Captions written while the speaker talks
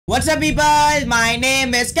What's up people, my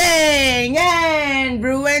name is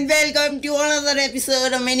KingAnBru and welcome to another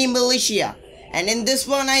episode of Mini Militia. And in this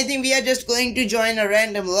one I think we are just going to join a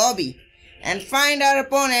random lobby and find our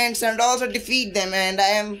opponents and also defeat them, and I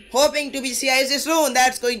am hoping to be CIC soon.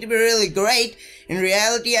 That's going to be really great. In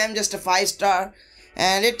reality I'm just a 5-star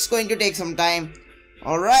and it's going to take some time.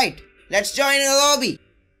 Alright, let's join the lobby.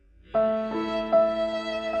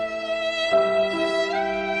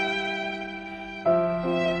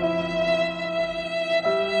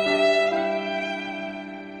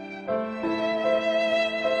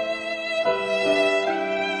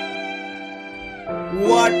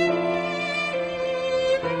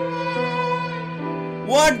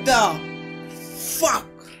 What the fuck?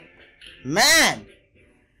 Man!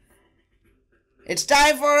 It's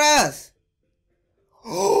time for us!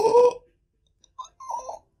 Oh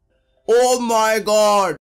my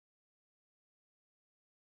god!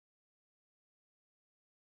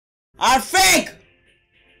 Are fake!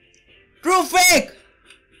 True fake!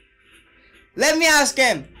 Let me ask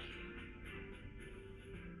him.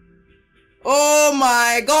 Oh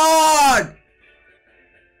my god!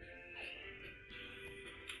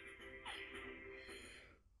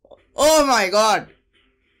 Oh my god!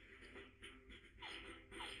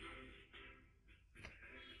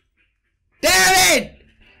 Damn it!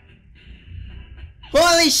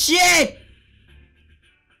 Holy shit!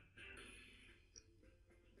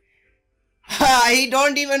 He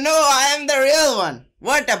don't even know I am the real one.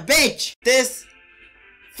 What a bitch! This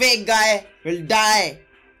fake guy will die.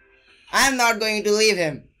 I am not going to leave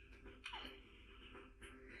him.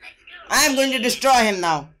 I am going to destroy him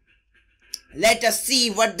now. Let us see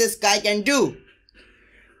what this guy can do.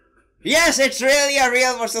 Yes, it's really a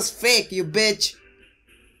real versus fake, you bitch.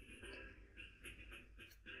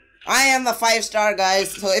 I am the 5-star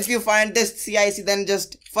guys, so if you find this CIC then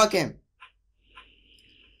just fuck him.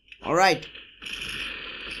 Alright.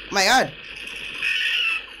 Oh my god.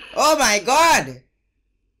 Oh my god.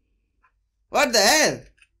 What the hell?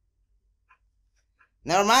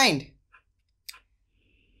 Never mind.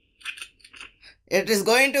 It is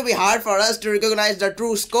going to be hard for us to recognize the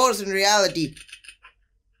true scores in reality.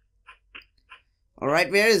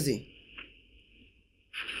 Alright, where is he?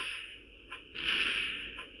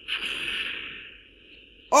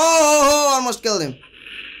 Oh, almost killed him.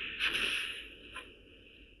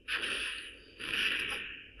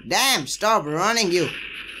 Damn, stop running you.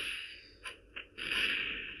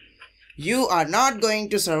 You are not going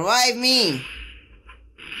to survive me.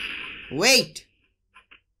 Wait.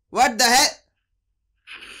 What the hell?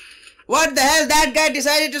 What the hell? That guy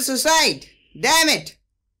decided to suicide. Damn it.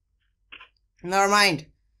 Never mind.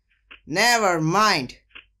 Never mind.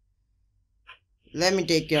 Let me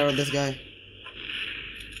take care of this guy.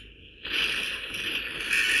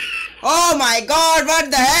 Oh my god,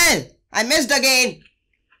 what the hell? I missed again.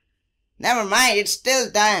 Never mind, it's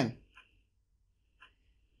still time.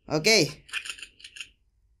 Okay.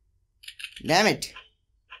 Damn it.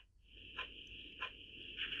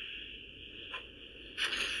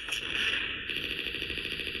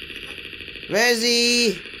 Where is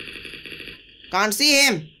he? Can't see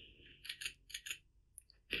him.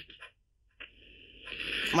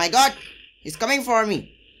 Oh my god, he's coming for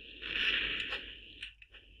me.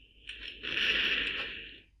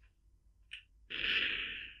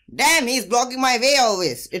 Damn, he's blocking my way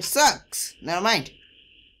always. It sucks. Never mind.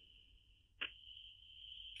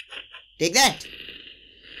 Take that.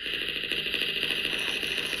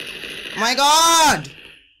 Oh my god.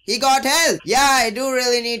 He got health. Yeah, I do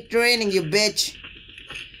really need training, you bitch.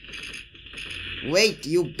 Wait,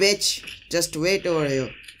 you bitch. Just wait over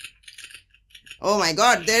here. Oh my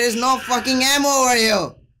god, there is no fucking ammo over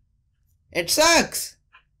here. It sucks.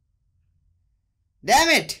 Damn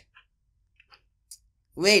it.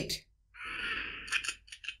 Wait.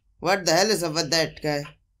 What the hell is up with that guy?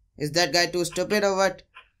 Is that guy too stupid or what?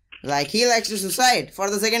 Like, he likes to suicide. For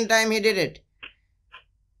the second time he did it.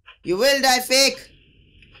 You will die, fake.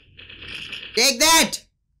 Take that!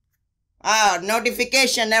 Ah,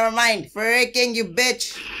 notification, never mind. Freaking you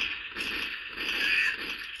bitch.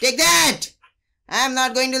 Take that! I am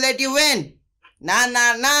not going to let you win. Nah,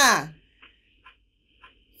 nah, nah.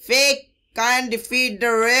 Fake can't defeat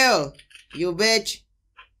the real, you bitch.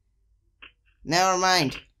 Never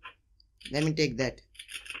mind. Let me take that.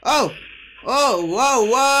 Oh! Oh, whoa,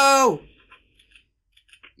 whoa!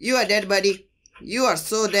 You are dead, buddy. You are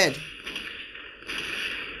so dead.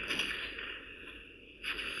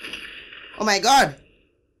 Oh my god!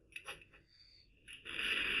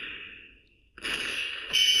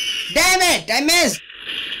 Damn it! I missed!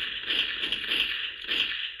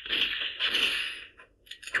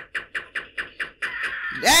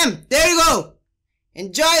 Damn, there you go.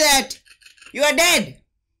 Enjoy that. You are dead.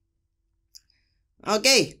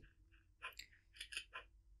 Okay.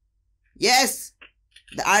 Yes,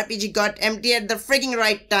 the RPG got empty at the freaking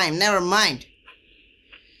right time. Never mind.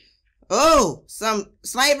 Oh, some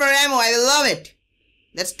sniper ammo. I will love it.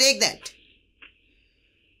 Let's take that.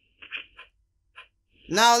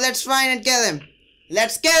 Now let's find and kill him.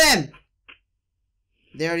 Let's kill him.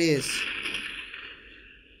 There he is.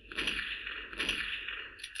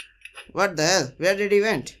 What the hell? Where did he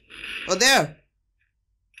went? Oh, there.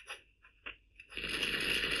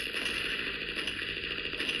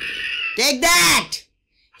 Take that!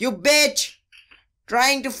 You bitch!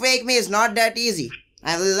 Trying to fake me is not that easy.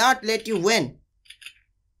 I will not let you win.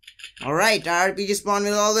 Alright, our RPG spawn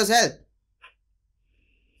will always help.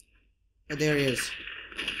 Oh, there he is.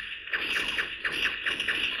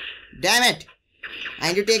 Damn it! I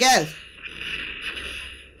need to take health.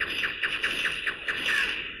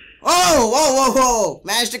 Oh! Whoa, whoa, whoa!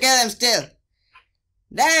 Managed to kill him still.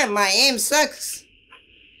 Damn, my aim sucks.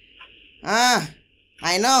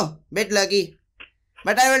 I know, bit lucky.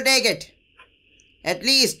 But I will take it. At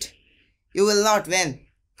least, you will not win.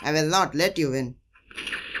 I will not let you win.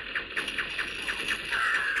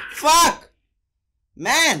 Fuck!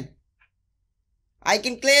 Man! I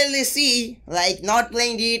can clearly see, like, not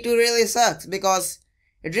playing D2 really sucks because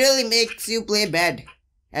it really makes you play bad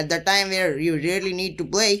at the time where you really need to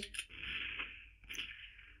play.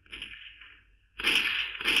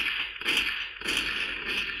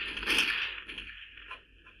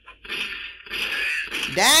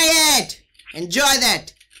 Dang it! Enjoy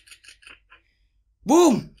that!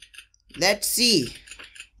 Boom! Let's see.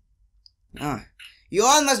 You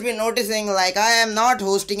all must be noticing like I am not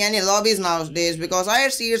hosting any lobbies nowadays because I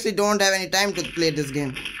seriously don't have any time to play this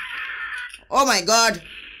game. Oh my god!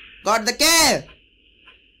 Got the kill!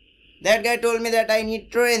 That guy told me that I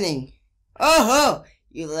need training. Oh,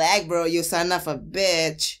 you lag, bro, you son of a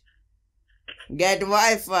bitch. Get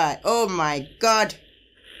Wi-Fi. Oh my god.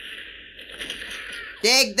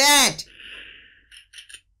 Take that!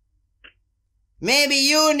 Maybe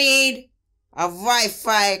you need a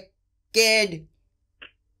Wi-Fi, kid.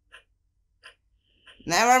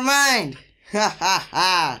 Never mind. Ha ha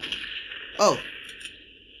ha. Oh.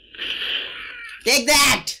 Take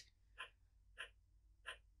that!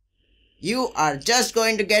 You are just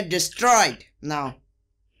going to get destroyed now.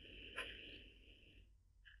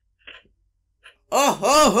 Oh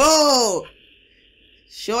ho ho!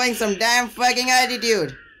 Showing some damn fucking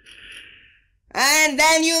attitude. And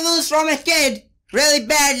then you lose from a kid really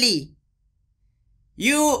badly.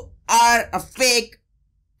 You are a fake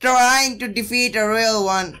trying to defeat a real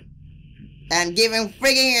one and giving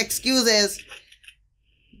freaking excuses.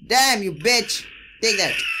 Damn you bitch. Take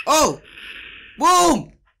that. Oh!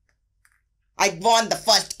 Boom! I won the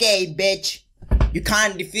first game, bitch. You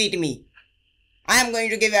can't defeat me. I'm going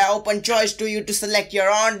to give an open choice to you to select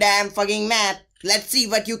your own damn fucking map. Let's see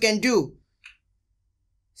what you can do.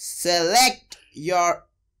 Select your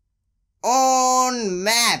own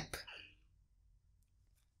map.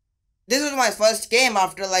 This is my first game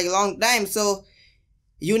after like a long time, so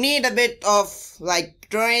you need a bit of like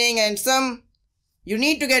training and you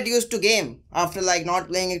need to get used to game after like not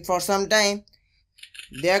playing it for some time.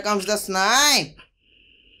 There comes the snipe.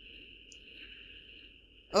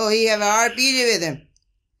 Oh, he have an RPG with him.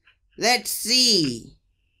 Let's see.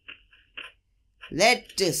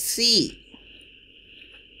 Let's see.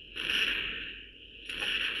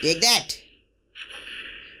 Take that.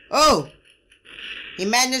 Oh, he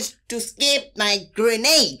managed to escape my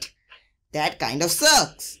grenade. That kind of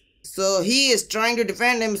sucks. So he is trying to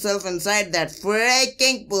defend himself inside that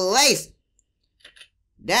freaking place.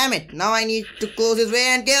 Damn it, now I need to close his way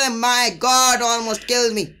and kill him. My god, almost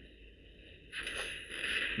killed me.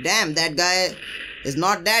 Damn, that guy is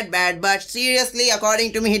not that bad, but seriously,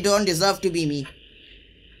 according to me, he don't deserve to be me.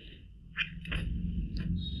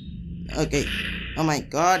 Okay. Oh my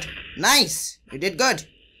god. Nice. You did good.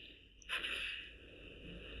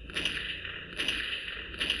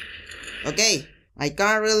 Okay. I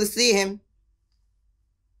can't really see him.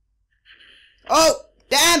 Oh!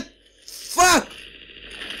 Damn! Fuck!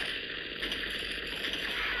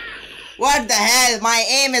 What the hell? My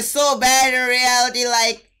aim is so bad in reality,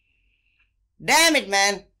 like... Damn it,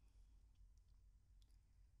 man.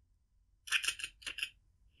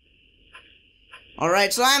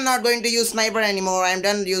 Alright, so I'm not going to use sniper anymore. I'm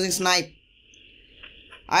done using snipe.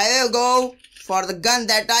 I will go for the gun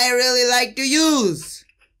that I really like to use.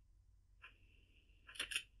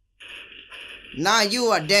 Now you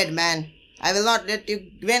are dead, man. I will not let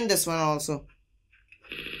you win this one also.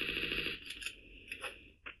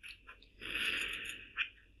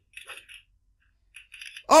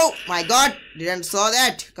 Oh my god, didn't saw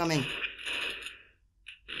that coming.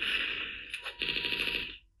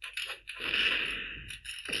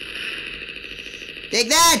 Take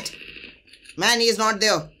that! Man, he is not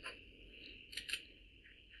there.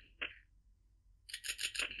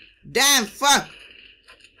 Damn, fuck.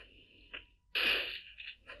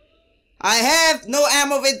 I have no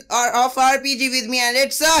ammo of RPG with me and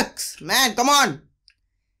it sucks. Man, come on.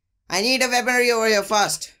 I need a weaponry over here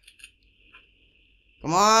fast.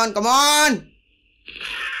 Come on, come on.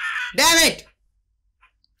 Damn it.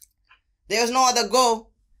 There's no other go.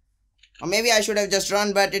 Or maybe I should have just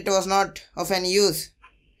run, but it was not of any use.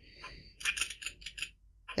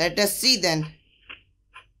 Let us see then.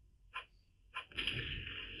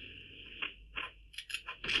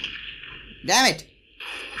 Damn it.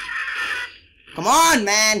 Come on,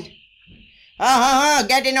 man.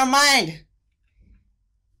 Get in your mind.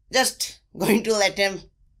 Just going to let him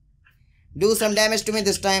do some damage to me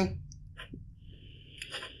this time.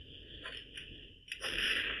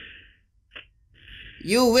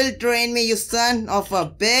 You will train me, you son of a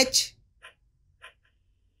bitch.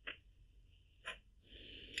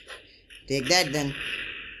 Take that then.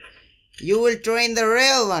 You will train the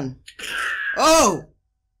real one. Oh!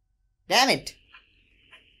 Damn it.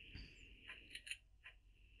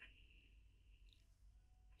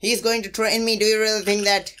 He's going to train me. Do you really think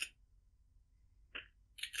that?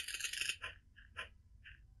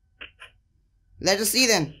 Let us see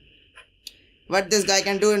then what this guy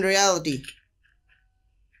can do in reality.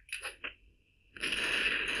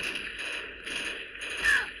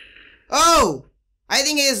 Oh! I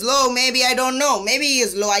think he is low. Maybe, I don't know. Maybe he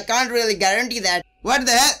is low. I can't really guarantee that. What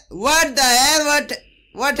the hell? What the hell?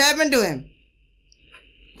 What happened to him?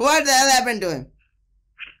 What the hell happened to him?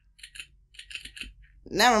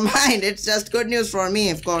 Never mind. It's just good news for me,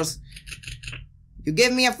 of course. You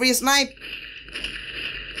give me a free snipe?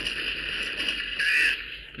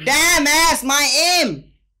 Damn ass, my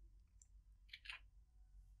aim!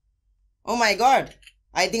 Oh my god.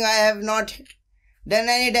 I think I have not done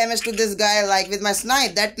any damage to this guy like with my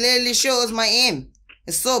snipe. That clearly shows my aim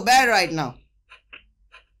is so bad right now.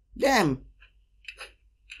 Damn.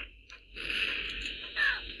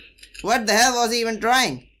 What the hell was he even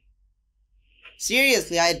trying?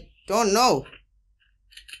 Seriously, I don't know.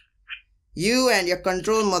 You and your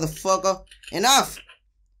control, motherfucker. Enough.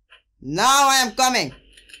 Now I am coming.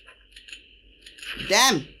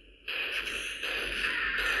 Damn.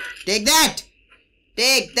 Take that.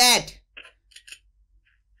 Take that.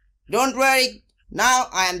 Don't worry. Now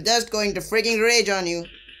I am just going to freaking rage on you.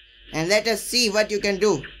 And let us see what you can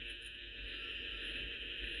do.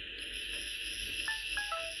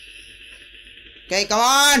 Okay, come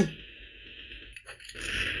on.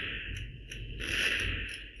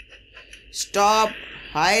 Stop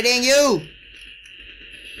hiding, you.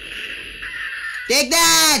 Take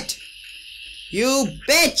that. You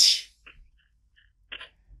bitch.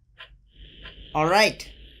 Alright.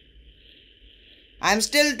 I'm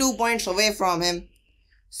still 2 points away from him.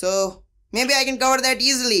 So maybe I can cover that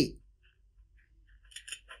easily.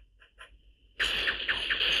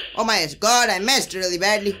 Oh my god, I missed really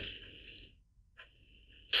badly.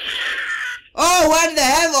 Oh, what the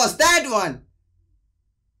hell was that one?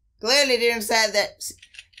 Clearly didn't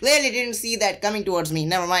see that coming towards me.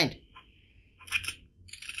 Never mind.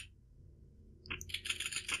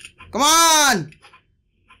 Come on!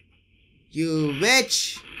 You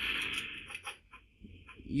bitch.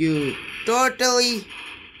 You totally...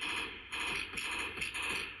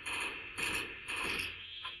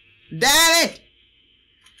 Damn it!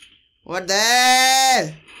 What the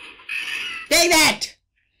hell? Take that!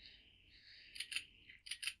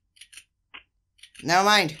 Never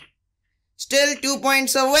mind. Still 2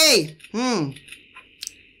 points away.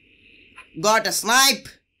 Got a snipe.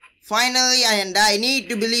 Finally, and I need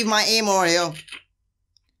to believe my aim over here.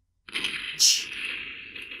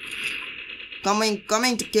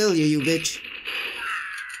 Coming to kill you, you bitch.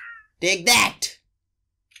 Take that.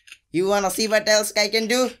 You wanna see what else I can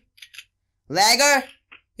do? Lagger?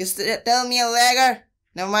 You tell me a lagger?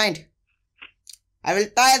 Never mind. I will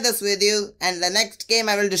tie this with you, and the next game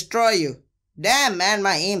I will destroy you. Damn, man,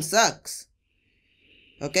 my aim sucks.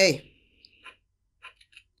 Okay.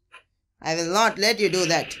 I will not let you do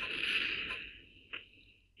that.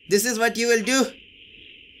 This is what you will do.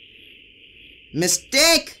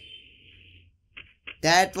 Mistake.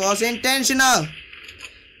 That was intentional.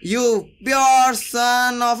 You pure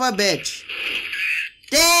son of a bitch.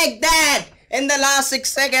 Take that! In the last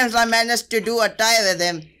 6 seconds I managed to do a tie with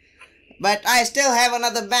him. But I still have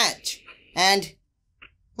another match. And...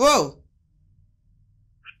 whoa!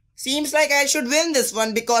 Seems like I should win this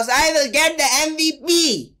one because I will get the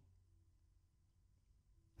MVP.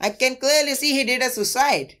 I can clearly see he did a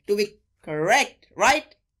suicide to be correct,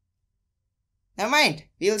 right? Never mind,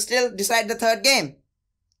 we'll still decide the third game.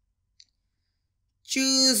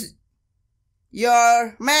 Choose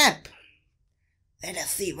your map. Let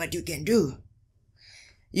us see what you can do.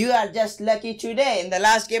 You are just lucky today. In the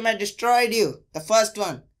last game I destroyed you, the first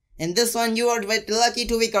one. In this one you are lucky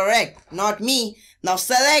to be correct, not me. Now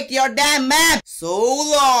select your damn map. So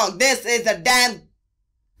long, this is a damn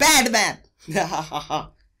bad map.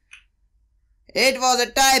 It was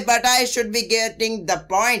a tie, but I should be getting the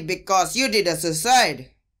point because you did a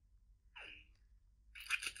suicide.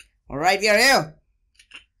 Alright, we are here.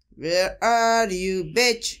 Where are you,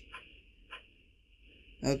 bitch?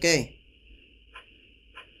 Okay.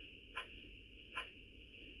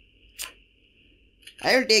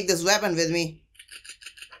 I will take this weapon with me.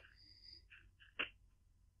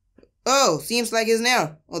 Oh, seems like he's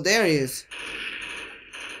near. Oh, there he is.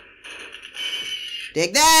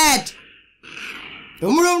 Take that! No.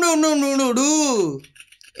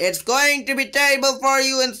 It's going to be terrible for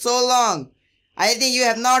you in so long. I think you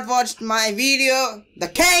have not watched my video, The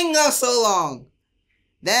King of So Long.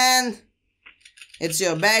 Then, it's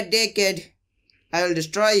your bad day, kid. I will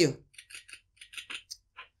destroy you.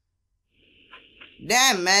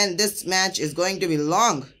 Damn, man, this match is going to be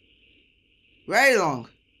long. Very long.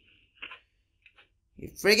 He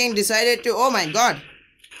freaking decided to... Oh my god.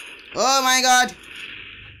 Oh my god.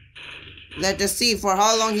 Let us see for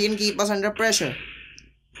how long he can keep us under pressure.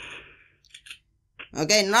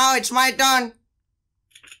 Okay, now it's my turn.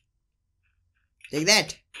 Take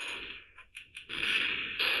that.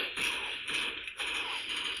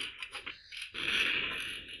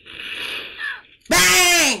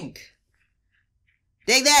 Bang!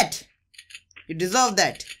 Take that. You deserve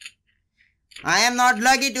that. I am not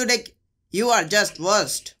lucky today. You are just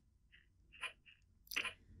worst.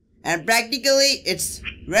 And practically it's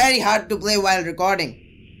very hard to play while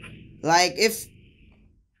recording. Like if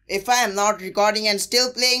I am not recording and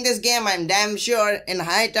still playing this game, I'm damn sure in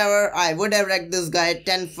High Tower I would have wrecked this guy at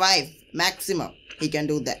 10-5 maximum. He can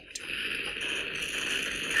do that.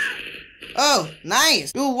 Oh,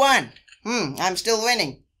 nice. 2-1. I'm still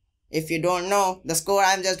winning. If you don't know the score,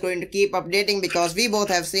 I'm just going to keep updating because we both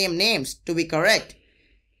have same names to be correct.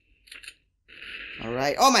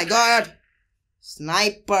 Alright. Oh my god.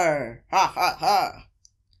 Sniper. Ha ha ha.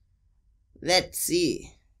 Let's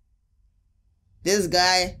see. This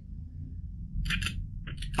guy.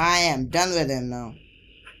 I am done with him now.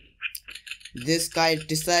 This guy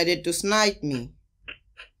decided to snipe me.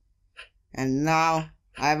 And now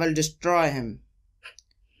I will destroy him.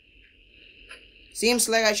 Seems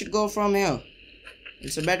like I should go from here.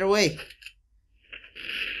 It's a better way.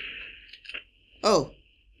 Oh.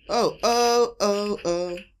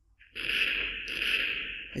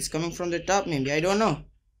 It's coming from the top maybe. I don't know.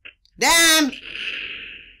 Damn!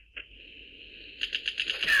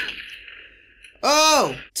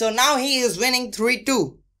 Oh! So now he is winning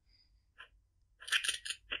 3-2.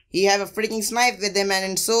 He have a freaking snipe with him,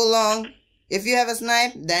 and in so long, if you have a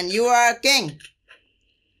snipe, then you are a king.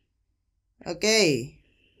 Okay.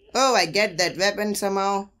 Oh, I get that weapon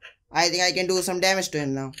somehow. I think I can do some damage to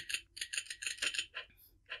him now.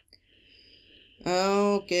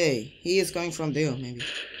 Okay. He is coming from there maybe.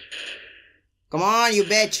 Come on, you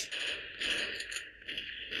bitch.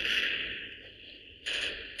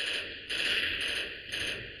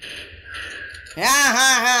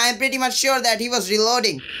 I'm pretty much sure that he was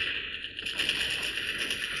reloading.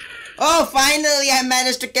 Oh, finally I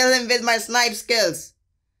managed to kill him with my snipe skills.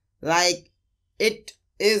 Like, it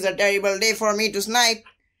is a terrible day for me to snipe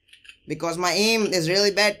because my aim is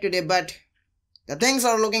really bad today, but the things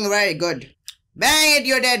are looking very good. Bang it,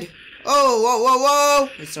 you're dead. Oh, whoa.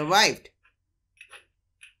 It survived.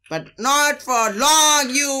 But not for long,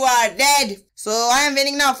 you are dead. So I am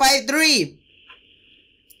winning now 5-3.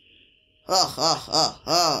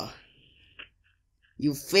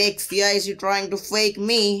 You fake CIs, you trying to fake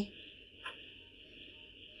me.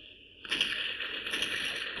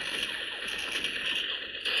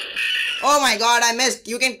 Oh my god, I missed.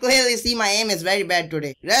 You can clearly see my aim is very bad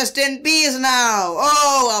today. Rest in peace now.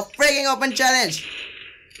 Oh, a freaking open challenge.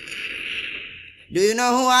 Do you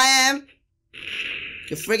know who I am?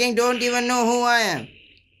 You freaking don't even know who I am.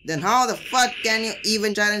 Then how the fuck can you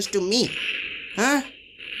even challenge to me? Huh?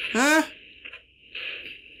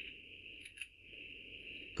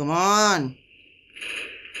 Come on.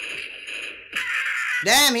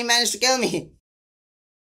 Damn, he managed to kill me.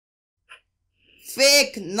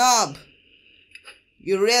 Fake knob.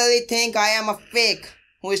 You really think I am a fake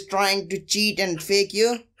who is trying to cheat and fake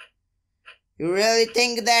you? You really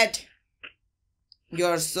think that?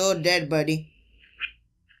 You're so dead, buddy.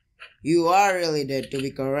 You are really dead, to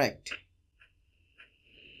be correct.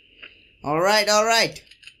 Alright.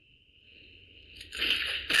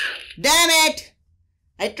 Damn it!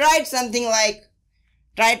 I tried something like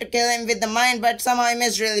try to kill him with the mine, but somehow I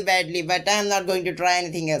missed really badly. But I'm not going to try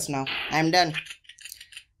anything else now. I'm done.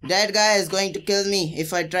 That guy is going to kill me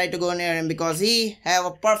if I try to go near him because he have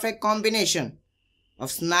a perfect combination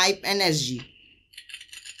of snipe and SG.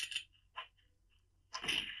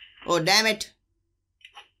 Oh, damn it.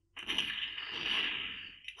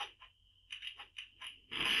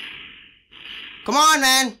 Come on,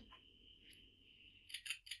 man.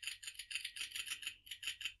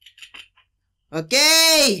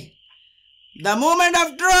 Okay. The moment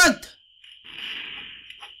of truth.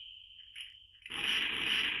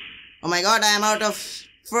 Oh my god, I am out of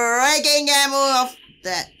freaking ammo of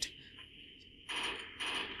that.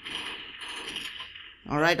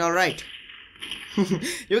 Alright.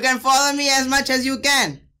 You can follow me as much as you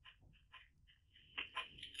can.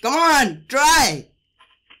 Come on, try.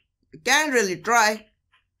 You can't really try,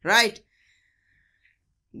 right?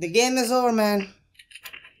 The game is over, man.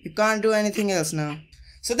 You can't do anything else now.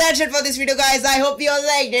 So that's it for this video, guys. I hope you all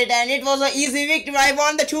liked it, and it was an easy victory. I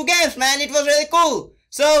won the 2 games, man. It was really cool.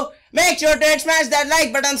 So make sure to smash that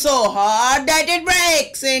like button so hard that it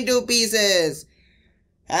breaks into pieces.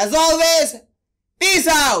 As always, peace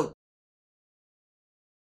out.